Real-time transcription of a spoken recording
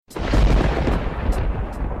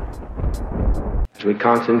We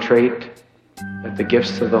concentrate that the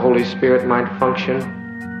gifts of the Holy Spirit might function,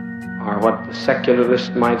 or what the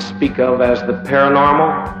secularist might speak of as the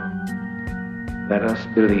paranormal. Let us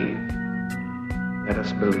believe. Let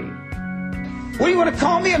us believe. What do you want to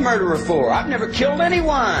call me a murderer for? I've never killed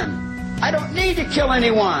anyone. I don't need to kill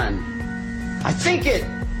anyone. I think it.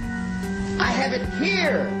 I have it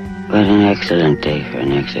here. What an excellent day for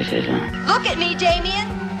an exorcism. Look at me, Damien.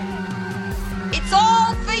 It's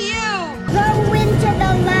all for you. Go into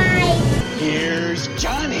the light. Here's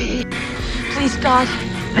Johnny. Please, God.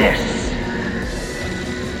 This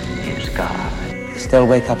is God. You still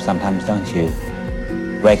wake up sometimes, don't you?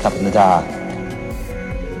 Wake up in the dark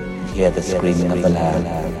and hear the screaming of the Lamb.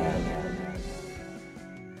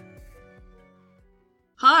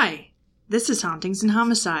 Hi, this is Hauntings and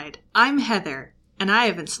Homicide. I'm Heather, and I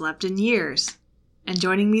haven't slept in years. And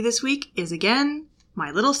joining me this week is again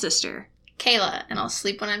my little sister, Kayla, and I'll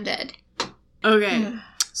sleep when I'm dead. Okay,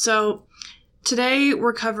 so today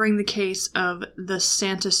we're covering the case of the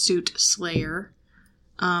Santa Suit Slayer.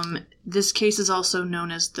 This case is also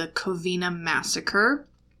known as the Covina Massacre.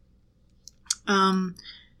 I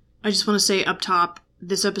just want to say up top,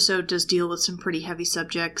 this episode does deal with some pretty heavy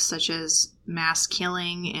subjects such as mass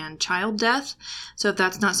killing and child death. So if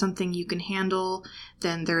that's not something you can handle,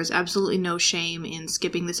 then there's absolutely no shame in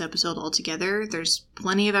skipping this episode altogether. There's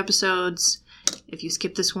plenty of episodes. If you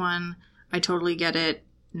skip this one, I totally get it.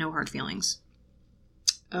 No hard feelings.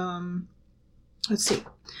 Let's see.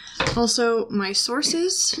 Also, my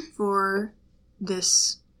sources for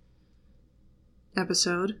this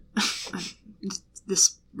episode,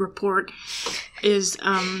 this report, is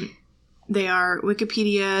they are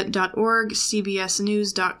wikipedia.org,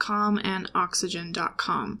 cbsnews.com, and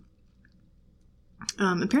oxygen.com.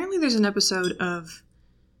 Apparently there's an episode of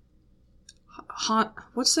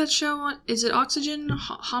what's that show on? Is it Oxygen?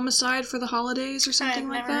 Homicide for the Holidays or something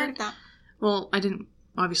like that? I've never heard of that. Well,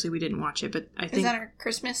 obviously we didn't watch it, but I think... Is that our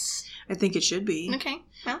Christmas? I think it should be. Okay,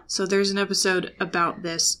 well. So there's an episode about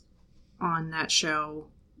this on that show.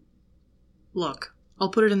 Look, I'll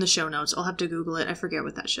put it in the show notes. I'll have to Google it. I forget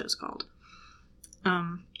what that show's called.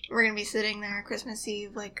 We're gonna be sitting there Christmas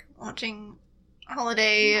Eve, like, watching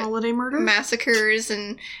holiday murder? massacres,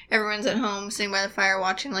 and everyone's at home sitting by the fire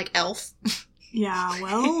watching, like, Elf. Yeah,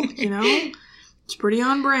 well, it's pretty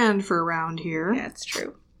on brand for around here. Yeah, it's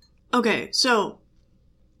true. Okay, so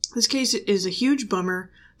this case is a huge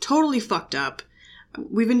bummer, totally fucked up.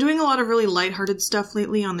 We've been doing a lot of really lighthearted stuff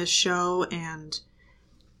lately on this show, and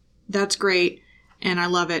that's great, and I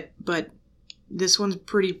love it, but this one's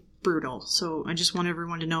pretty brutal, so I just want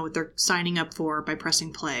everyone to know what they're signing up for by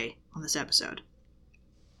pressing play on this episode.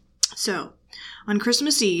 So, on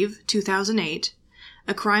Christmas Eve, 2008,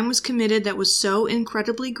 a crime was committed that was so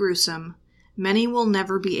incredibly gruesome, many will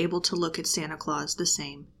never be able to look at Santa Claus the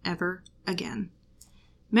same ever again.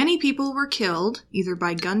 Many people were killed, either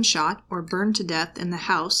by gunshot or burned to death in the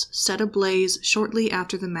house set ablaze shortly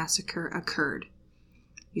after the massacre occurred.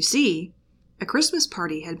 You see, a Christmas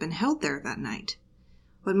party had been held there that night.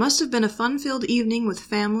 What must have been a fun-filled evening with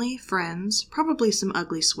family, friends, probably some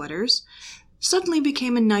ugly sweaters, suddenly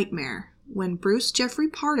became a nightmare when Bruce Jeffrey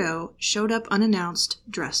Pardo showed up unannounced,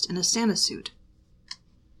 dressed in a Santa suit.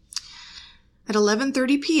 At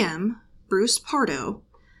 11:30 p.m., Bruce Pardo,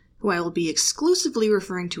 who I will be exclusively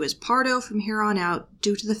referring to as Pardo from here on out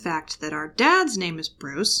due to the fact that our dad's name is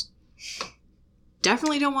Bruce,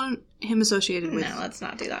 definitely don't want him associated with... No, let's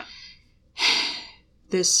not do that.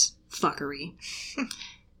 This fuckery.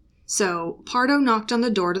 So, Pardo knocked on the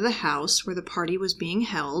door to the house where the party was being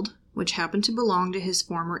held, which happened to belong to his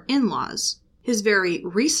former in-laws. His very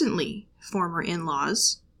recently former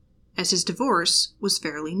in-laws, as his divorce was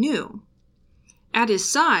fairly new. At his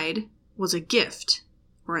side was a gift,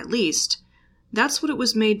 or at least, that's what it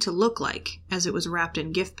was made to look like, as it was wrapped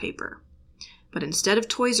in gift paper. But instead of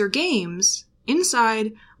toys or games,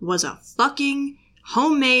 inside was a fucking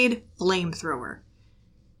homemade flamethrower.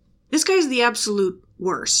 This guy's the absolute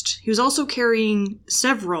worst. He was also carrying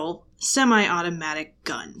several semi-automatic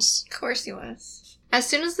guns. Of course he was. As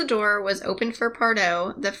soon as the door was opened for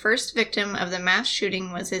Pardo, the first victim of the mass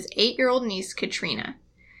shooting was his 8-year-old niece, Katrina,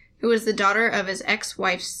 who was the daughter of his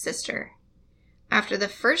ex-wife's sister. After the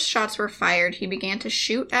first shots were fired, he began to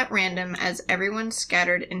shoot at random as everyone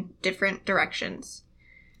scattered in different directions.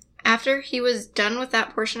 After he was done with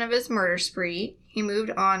that portion of his murder spree, he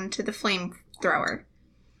moved on to the flamethrower.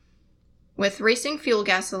 With racing fuel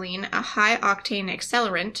gasoline, a high-octane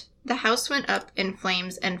accelerant, the house went up in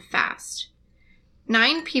flames and fast.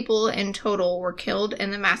 9 people in total were killed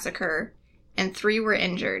in the massacre, and 3 were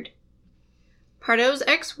injured. Pardo's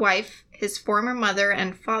ex-wife, his former mother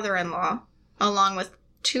and father-in-law, along with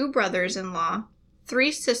 2 brothers-in-law,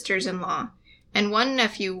 3 sisters-in-law, and 1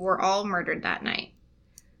 nephew were all murdered that night.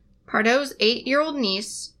 Pardo's 8-year-old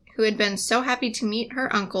niece, who had been so happy to meet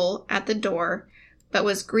her uncle at the door, but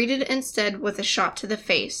was greeted instead with a shot to the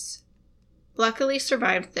face, luckily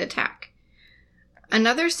survived the attack.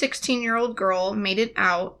 Another 16-year-old girl made it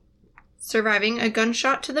out, surviving a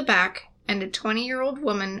gunshot to the back, and a 20-year-old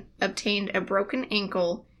woman obtained a broken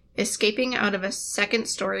ankle, escaping out of a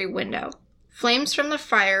second-story window. Flames from the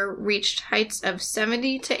fire reached heights of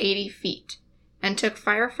 70 to 80 feet, and took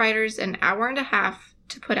firefighters an hour and a half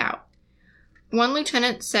to put out. One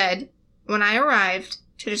lieutenant said, "When I arrived,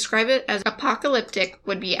 to describe it as apocalyptic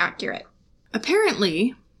would be accurate."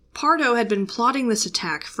 Apparently, Pardo had been plotting this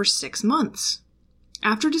attack for 6 months.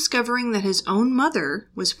 After discovering that his own mother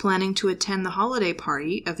was planning to attend the holiday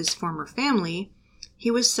party of his former family,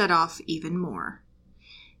 he was set off even more.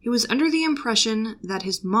 He was under the impression that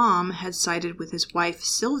his mom had sided with his wife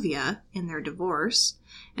Sylvia in their divorce,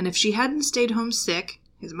 and if she hadn't stayed home sick,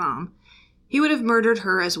 his mom, he would have murdered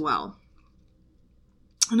her as well.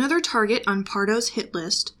 Another target on Pardo's hit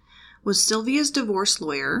list was Sylvia's divorce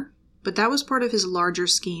lawyer, but that was part of his larger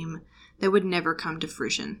scheme that would never come to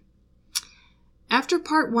fruition. After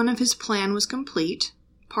part 1 of his plan was complete,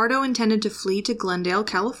 Pardo intended to flee to Glendale,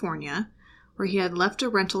 California, where he had left a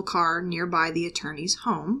rental car nearby the attorney's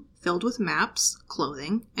home, filled with maps,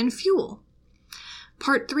 clothing, and fuel.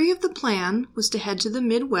 Part 3 of the plan was to head to the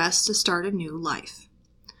Midwest to start a new life.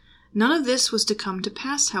 None of this was to come to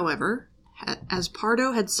pass, however, as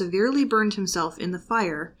Pardo had severely burned himself in the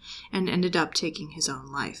fire and ended up taking his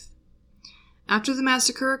own life. After the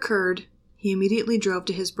massacre occurred, he immediately drove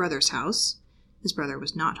to his brother's house. His brother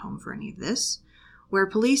was not home for any of this, where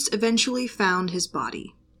police eventually found his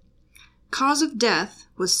body. Cause of death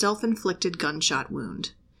was self-inflicted gunshot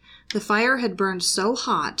wound. The fire had burned so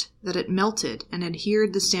hot that it melted and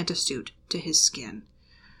adhered the Santa suit to his skin.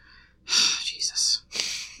 Jesus.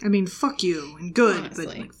 I mean, fuck you, and good,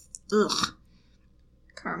 honestly. But, ugh.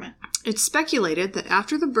 Karma. It's speculated that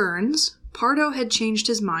after the burns, Pardo had changed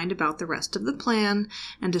his mind about the rest of the plan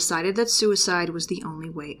and decided that suicide was the only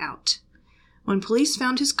way out. When police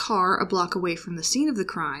found his car a block away from the scene of the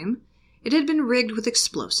crime, it had been rigged with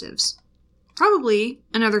explosives. Probably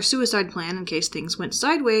another suicide plan in case things went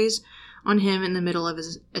sideways on him in the middle of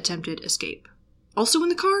his attempted escape. Also in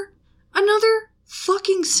the car, another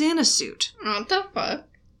fucking Santa suit. What the fuck?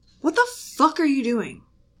 What the fuck are you doing?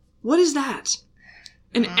 What is that?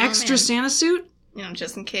 An extra Santa suit? You know,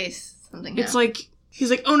 just in case something It's like,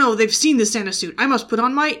 he's like, oh no, they've seen the Santa suit. I must put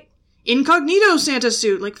on my incognito Santa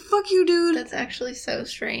suit. Like, fuck you, dude. That's actually so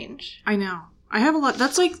strange. I know. I have a lot.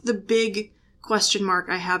 That's like the big question mark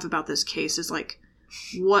I have about this case is like,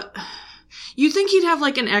 what? You'd think he'd have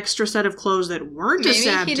like an extra set of clothes that weren't a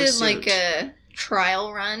Santa suit. Maybe he did like a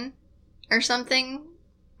trial run or something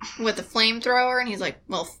with a flamethrower, and he's like,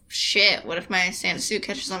 well, shit, what if my Santa suit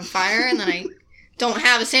catches on fire and then I don't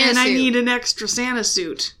have a Santa suit? And I need an extra Santa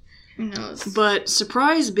suit. Who knows? But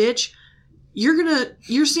surprise, bitch.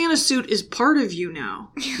 Your Santa suit is part of you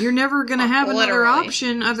now. You're never gonna have another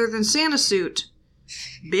option other than Santa suit.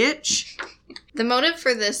 Bitch. The motive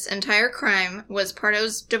for this entire crime was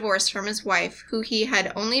Pardo's divorce from his wife, who he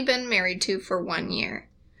had only been married to for 1 year.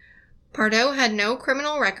 Pardo had no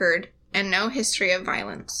criminal record and no history of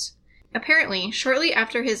violence. Apparently, shortly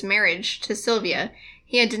after his marriage to Sylvia,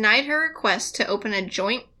 he had denied her request to open a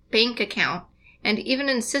joint bank account and even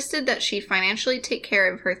insisted that she financially take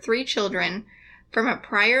care of her 3 children from a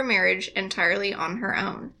prior marriage entirely on her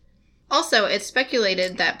own. Also, it's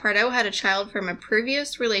speculated that Pardo had a child from a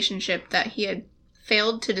previous relationship that he had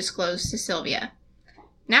failed to disclose to Sylvia.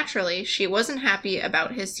 Naturally, she wasn't happy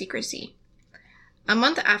about his secrecy. A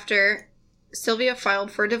month after Sylvia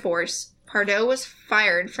filed for divorce, Pardo was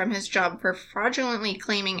fired from his job for fraudulently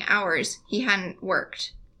claiming hours he hadn't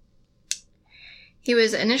worked. He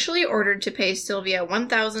was initially ordered to pay Sylvia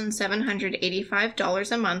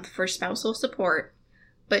 $1,785 a month for spousal support,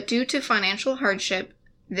 but due to financial hardship,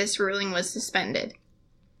 this ruling was suspended.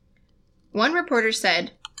 One reporter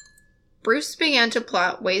said, Bruce began to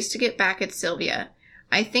plot ways to get back at Sylvia.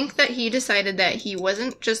 I think that he decided that he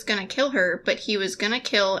wasn't just going to kill her, but he was going to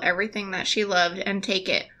kill everything that she loved and take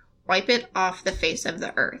it, wipe it off the face of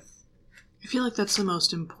the earth. I feel like that's the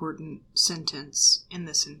most important sentence in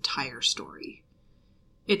this entire story.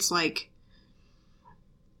 It's like,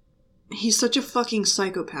 he's such a fucking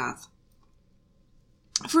psychopath.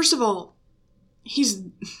 First of all, he's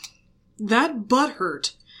that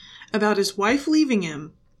butthurt about his wife leaving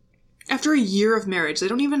him after a year of marriage. They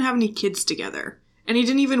don't even have any kids together. And he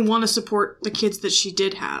didn't even want to support the kids that she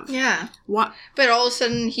did have. Yeah. What? But all of a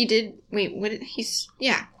sudden he did... Wait, what did he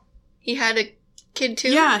had a kid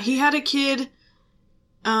too? Yeah, he had a kid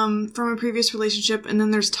from a previous relationship, and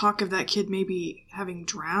then there's talk of that kid maybe having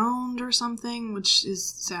drowned or something, which is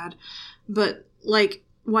sad. But, like,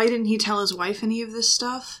 why didn't he tell his wife any of this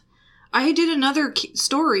stuff? I did another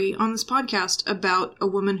story on this podcast about a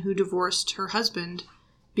woman who divorced her husband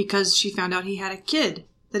because she found out he had a kid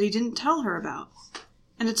that he didn't tell her about.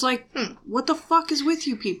 And it's like, what the fuck is with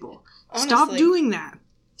you people? Honestly. Stop doing that.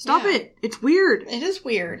 Stop it. It's weird. It is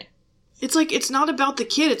weird. It's like, it's not about the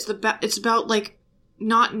kid. It's about, like,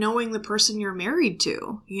 not knowing the person you're married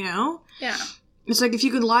to, you know? Yeah. It's like, if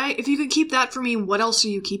you could keep that from me, what else are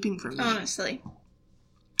you keeping from me? Honestly.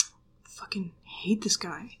 Fucking hate this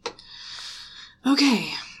guy.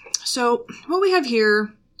 Okay. So, what we have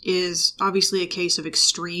here is obviously a case of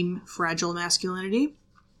extreme fragile masculinity.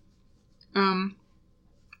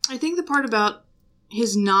 I think the part about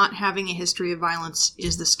his not having a history of violence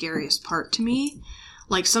is the scariest part to me.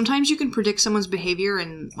 Like, sometimes you can predict someone's behavior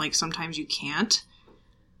and, like, sometimes you can't.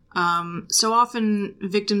 So often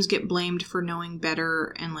victims get blamed for knowing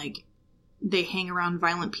better and, like, they hang around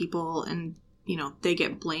violent people and, you know, they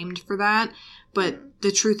get blamed for that. But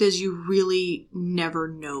the truth is you really never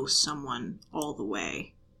know someone all the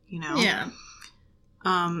way, you know? Yeah.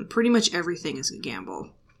 Pretty much everything is a gamble.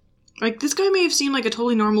 Like, this guy may have seemed like a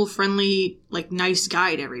totally normal, friendly, like, nice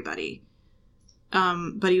guy to everybody.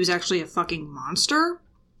 But he was actually a fucking monster.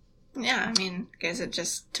 Yeah, I mean, I guess it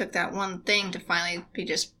just took that one thing to finally be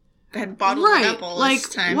just had bottled it up all this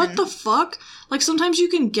time. What the fuck? Like, sometimes you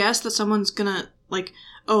can guess that someone's gonna, like,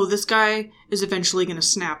 oh, this guy is eventually gonna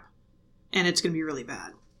snap, and it's gonna be really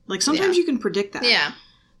bad. Like, sometimes you can predict that. Yeah.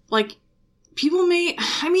 Like, people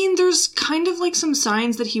there's kind of, like, some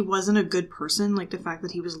signs that he wasn't a good person, like the fact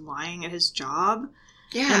that he was lying at his job.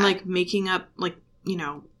 Yeah. And, like, making up, like, you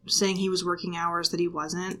know, saying he was working hours that he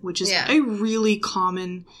wasn't, which is Yeah. a really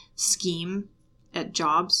common scheme at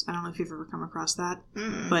jobs. I don't know if you've ever come across that,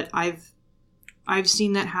 but I've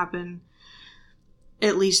seen that happen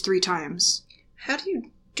at least 3 times. How do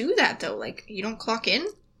you do that, though? Like, you don't clock in?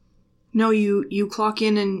 No, you clock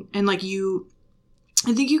in and like,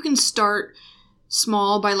 I think you can start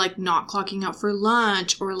small by, like, not clocking out for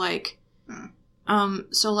lunch or, like,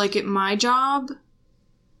 so, like, at my job,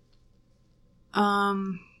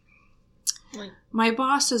 my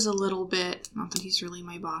boss is a little bit, not that he's really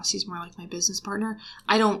my boss, he's more like my business partner.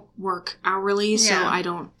 I don't work hourly, so I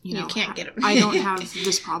don't, you know, can't get it. I don't have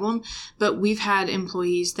this problem, but we've had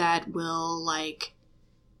employees that will, like,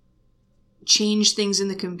 change things in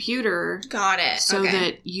the computer. Got it. So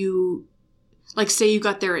that you, like, say you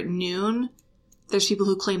got there at noon, there's people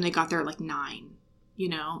who claim they got there at, like, 9, you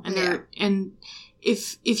know? And and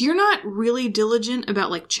if you're not really diligent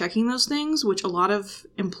about, like, checking those things, which a lot of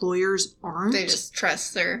employers aren't. They just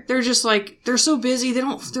trust they're just, like, they're so busy,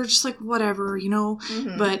 they're just, like, whatever, you know?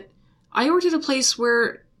 Mm-hmm. But I worked at a place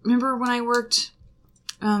where, remember when I worked,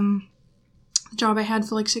 the job I had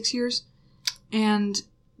for, like, 6 years? And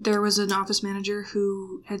there was an office manager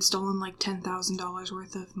who had stolen, like, $10,000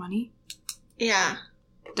 worth of money. Yeah.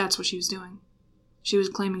 That's what she was doing. She was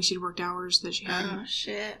claiming she'd worked hours that she hadn't. Oh,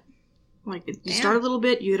 shit. Like, you start a little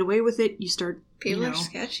bit, you get away with it, you start, People are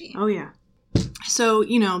sketchy. Oh, yeah. So,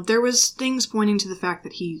 you know, there was things pointing to the fact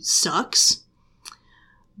that he sucks,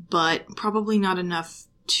 but probably not enough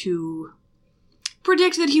to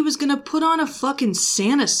predict that he was gonna put on a fucking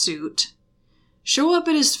Santa suit, show up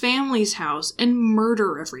at his family's house, and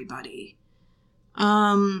murder everybody.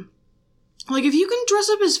 Like, if you can dress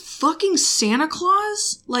up as fucking Santa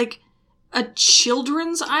Claus, like a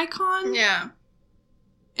children's icon,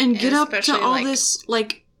 and get up to all this,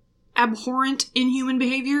 like, abhorrent, inhuman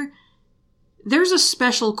behavior, there's a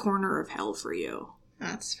special corner of hell for you.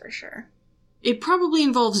 That's for sure. It probably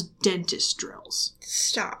involves dentist drills.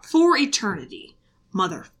 Stop. For eternity,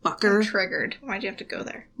 motherfucker. I'm triggered. Why'd you have to go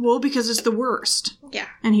there? Well, because it's the worst. Yeah.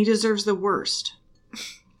 And he deserves the worst.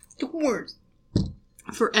 The worst.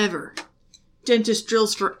 Forever. Dentist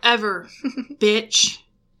drills forever, bitch.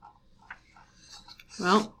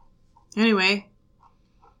 Well, anyway,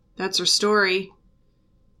 that's our story.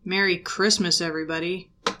 Merry Christmas,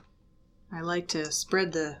 everybody. I like to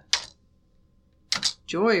spread the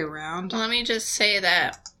joy around. Well, let me just say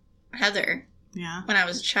that Heather, when I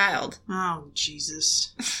was a child, oh,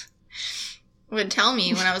 Jesus, would tell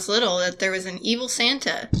me when I was little that there was an evil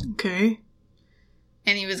Santa. Okay.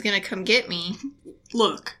 And he was going to come get me.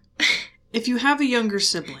 Look, if you have a younger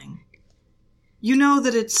sibling, you know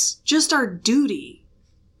that it's just our duty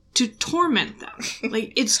to torment them.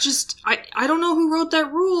 Like, it's just, I don't know who wrote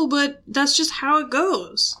that rule, but that's just how it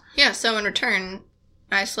goes. Yeah, so in return,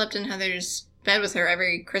 I slept in Heather's bed with her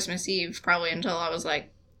every Christmas Eve, probably until I was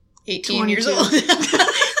like 18 years 22. old.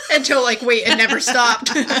 Until, like, wait, it never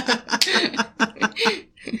stopped.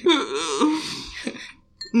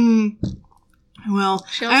 Well,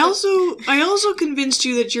 I also convinced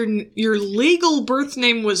you that your legal birth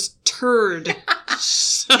name was Turd.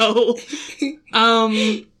 So,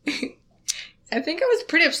 I think I was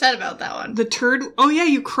pretty upset about that one. the Turd. Oh yeah,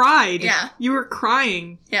 you cried. Yeah. You were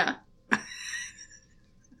crying. Yeah.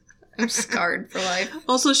 I'm scarred for life.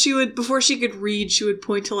 Also, before she could read, she would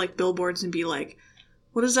point to, like, billboards and be like,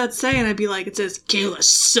 what does that say? And I'd be like, it says, Kayla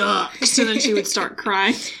sucks. And then she would start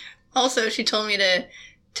crying. Also, she told me to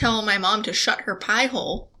tell my mom to shut her pie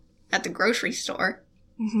hole at the grocery store.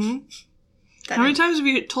 Mm-hmm. How many times have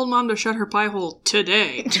you told Mom to shut her pie hole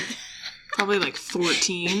today? Probably like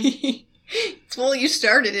 14. Well, you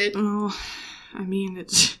started it. Oh, I mean,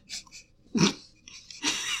 it's...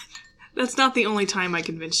 That's not the only time I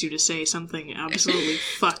convinced you to say something absolutely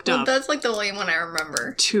fucked up. Well, that's like the only one I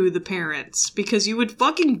remember. To the parents. Because you would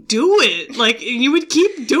fucking do it. Like, you would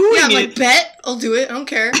keep doing Yeah, I'm it. like, bet, I'll do it, I don't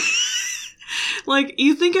care. Like,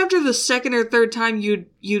 you think after the second or third time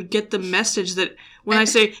you'd get the message that when I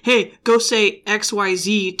say, hey, go say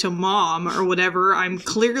XYZ to Mom or whatever, I'm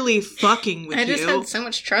clearly fucking with you. I just had so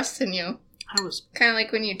much trust in you. I was... Kind of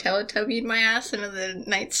like when you Teletubbied my ass into the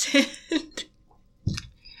nightstand.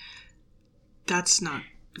 That's not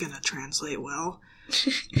gonna translate well.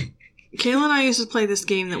 Kayla and I used to play this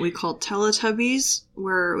game that we called Teletubbies,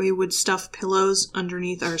 where we would stuff pillows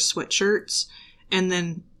underneath our sweatshirts and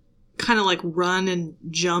then kind of like run and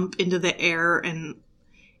jump into the air and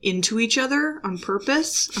into each other on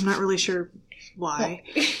purpose. I'm not really sure why.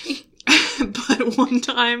 But one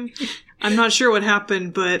time, I'm not sure what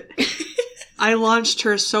happened, but I launched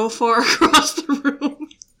her so far across the room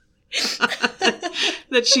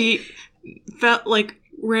that she felt like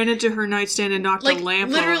ran into her nightstand and knocked a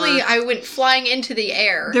lamp literally, over. I went flying into the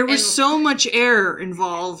air. There was so much air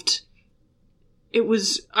involved. It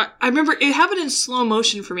was... I remember it happened in slow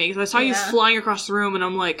motion for me, because I saw you flying across the room, and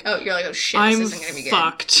I'm like... Oh, you're like, oh shit, I'm this isn't gonna be good.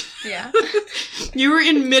 fucked. Yeah. You were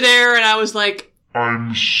in midair, and I was like...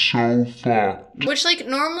 I'm so fucked. Which, like,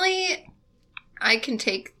 normally I can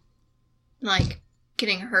take, like,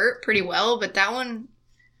 getting hurt pretty well, but that one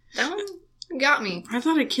got me. I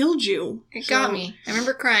thought it killed you. It got me. I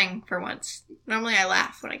remember crying for once. Normally I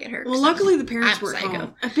laugh when I get hurt. Well, luckily the parents I'm were at psycho.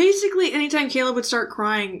 home. Basically, anytime Caleb would start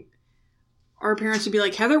crying, our parents would be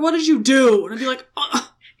like, Heather, what did you do? And I'd be like,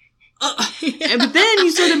 Yeah. But then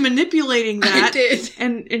you started manipulating that. I did.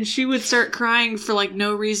 And she would start crying for, like,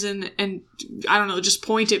 no reason, and, I don't know, just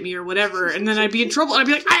point at me or whatever, and then I'd be in trouble, and I'd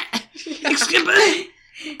be like, excuse me,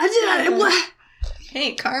 I did what?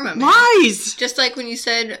 Hey, karma, man. Lies! Just like when you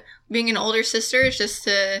said being an older sister is just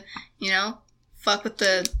to, fuck with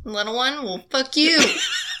the little one. Well, fuck you.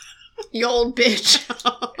 You old bitch.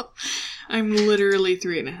 I'm literally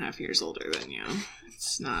 3.5 years older than you.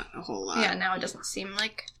 It's not a whole lot. Yeah, now it doesn't seem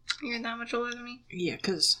like you're that much older than me. Yeah,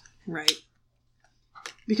 right.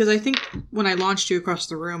 Because I think when I launched you across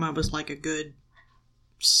the room, I was like a good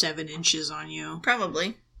 7 inches on you.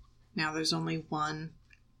 Probably. Now there's only 1.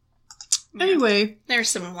 Yeah. Anyway. There's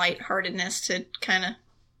some lightheartedness to kind of...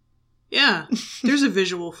 Yeah, there's a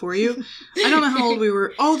visual for you. I don't know how old we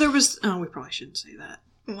were. Oh, we probably shouldn't say that.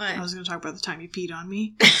 What? I was going to talk about the time you peed on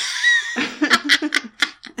me.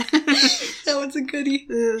 That one's a goodie.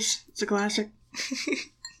 It's a classic.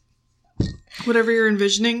 Whatever you're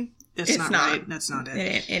envisioning, it's not right. That's not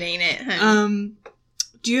it. It ain't it, honey.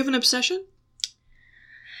 Do you have an obsession?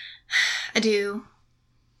 I do.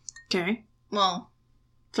 Okay. Well...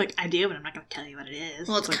 It's like, I do, but I'm not going to tell you what it is.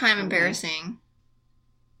 Well, it's like, kind of embarrassing.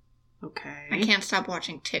 Okay. I can't stop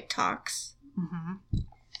watching TikToks.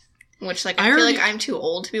 Mm-hmm. Which, like, I feel like I'm too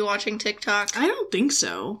old to be watching TikTok. I don't think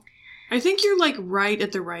so. I think you're, like, right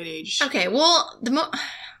at the right age. Okay, well,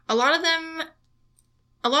 a lot of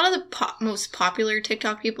the most popular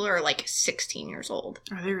TikTok people are, like, 16 years old.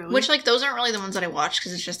 Are they really? Which, like, those aren't really the ones that I watch,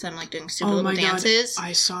 because it's just them, like, doing stupid little dances. God.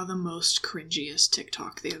 I saw the most cringiest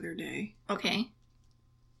TikTok the other day. Okay.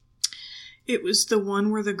 It was the one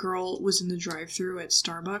where the girl was in the drive-thru at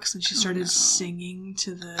Starbucks, and she started singing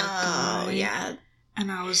to the guy. Oh, yeah.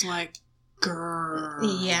 And I was like, girl.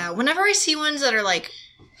 Yeah, whenever I see ones that are, like,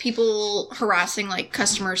 people harassing, like,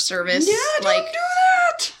 customer service. Yeah, like, don't do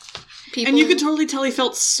that! People... And you could totally tell he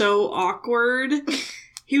felt so awkward.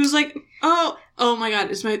 He was like, oh my god,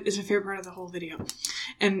 it's my favorite part of the whole video.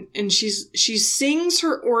 And she sings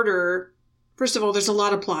her order. First of all, there's a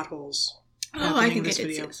lot of plot holes. Oh, I think I did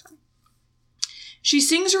see this one. She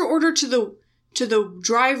sings her order to the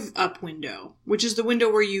drive-up window, which is the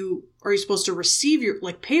window where you are supposed to receive your,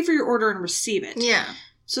 like, pay for your order and receive it. Yeah.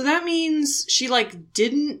 So that means she, like,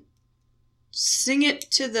 didn't sing it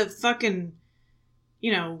to the fucking,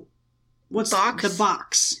 you know, what's box? The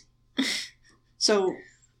box. So,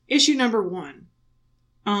 issue number 1.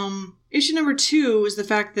 Issue number 2 is the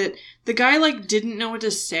fact that the guy, like, didn't know what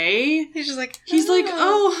to say. He's just like, He's like,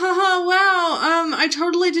 oh, haha, wow, I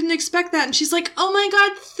totally didn't expect that. And she's like, oh my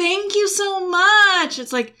god, thank you so much.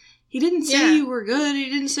 It's like, he didn't say you were good. He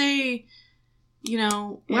didn't say, you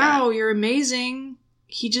know, wow, you're amazing.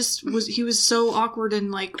 He was so awkward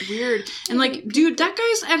and, like, weird. And, like, dude, that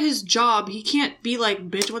guy's at his job. He can't be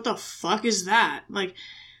like, bitch, what the fuck is that? Like,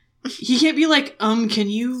 he can't be like, can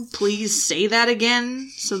you please say that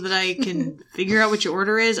again so that I can figure out what your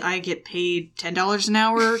order is? I get paid $10 an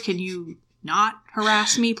hour. Can you not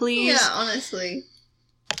harass me, please? Yeah, honestly.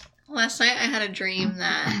 Last night I had a dream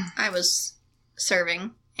that I was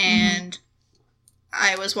serving and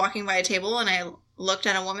I was walking by a table and I looked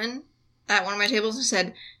at a woman at one of my tables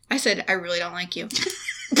and I said, I really don't like you.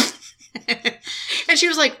 And she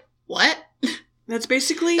was like, what? That's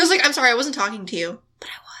basically... I was like, I'm sorry, I wasn't talking to you. But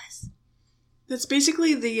I was. That's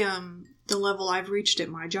basically the level I've reached at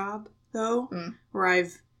my job, though, where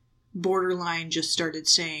I've borderline just started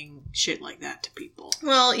saying shit like that to people.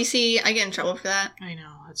 Well, you see, I get in trouble for that. I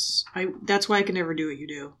know. That's why I can never do what you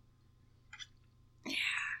do.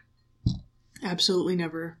 Yeah. Absolutely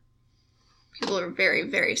never. People are very,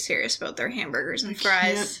 very serious about their hamburgers and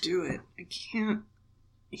fries. I can't do it. I can't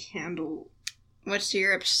handle... What's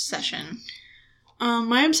your obsession?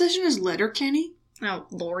 My obsession is Letterkenny. Oh,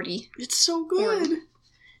 lordy. It's so good.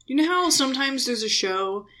 You know how sometimes there's a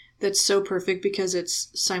show that's so perfect because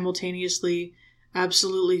it's simultaneously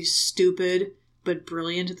absolutely stupid but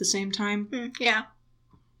brilliant at the same time? Yeah.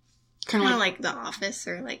 Kind of like The Office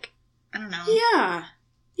or like, I don't know. Yeah.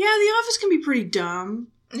 Yeah, The Office can be pretty dumb.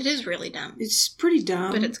 It is really dumb. It's pretty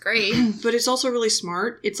dumb. But it's great. But it's also really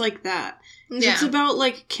smart. It's like that. Yeah. It's about,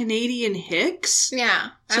 like, Canadian hicks. Yeah.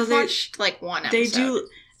 So I've watched, like, one episode. They do...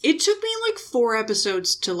 It took me, like, 4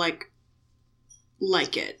 episodes to, like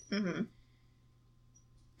it. Mm-hmm.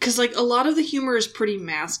 Because, like, a lot of the humor is pretty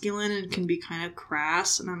masculine and can be kind of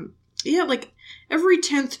crass. And like, every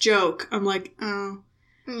 10th joke, I'm like, oh.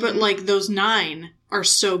 Mm-hmm. But, like, those 9 are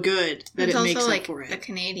so good that it makes up for it. It's also, like, a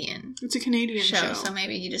Canadian It's a Canadian show. So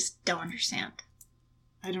maybe you just don't understand.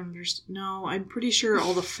 I don't understand. No, I'm pretty sure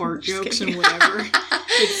all the fart jokes and whatever.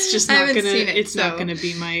 It's just not gonna. It's not gonna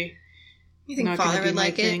be my. You think Father would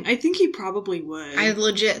like it? I think he probably would. I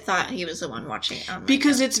legit thought he was the one watching it.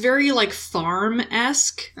 Because it's very like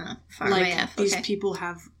farm-esque. Farm like AF. These people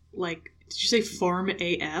have like. Did you say farm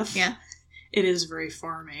AF? Yeah. It is very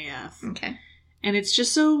farm AF. Okay. And it's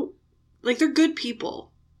just so like they're good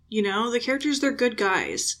people. You know, the characters, they're good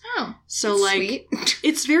guys. Oh. So like sweet.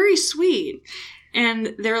 It's very sweet.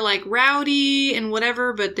 And they're, like, rowdy and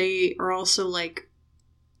whatever, but they are also, like,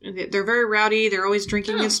 they're very rowdy. They're always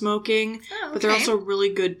drinking and smoking. Oh, okay. But they're also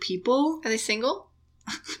really good people. Are they single?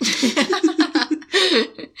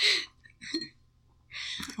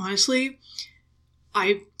 Honestly,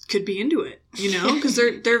 I could be into it, you know? Because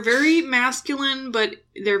they're very masculine, but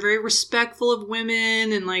they're very respectful of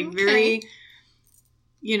women and, like, very,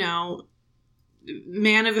 you know...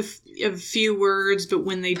 man of a few words, but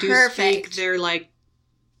when they do speak, they're like,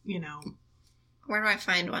 you know. Where do I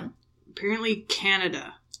find one? Apparently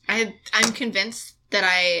Canada. I'm convinced that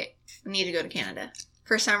I need to go to Canada.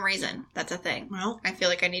 For some reason. That's a thing. Well. I feel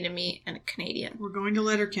like I need to meet a Canadian. We're going to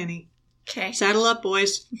Letterkenny. Okay. Saddle up,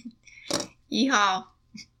 boys. Yeehaw.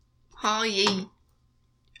 Haw yee.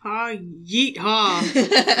 Ha yeet ha.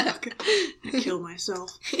 I killed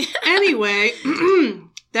myself. Anyway,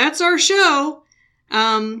 that's our show.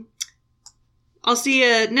 I'll see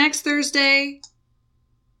you next Thursday.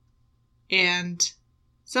 And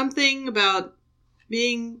something about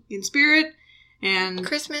being in spirit and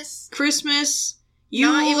Christmas,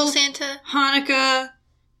 Yule, not evil Santa, Hanukkah,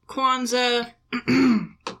 Kwanzaa,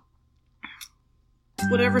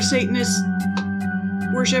 whatever Satanists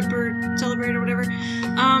worship or celebrate or whatever.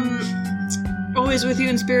 Always with you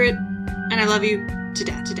in spirit, and I love you to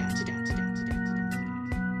death.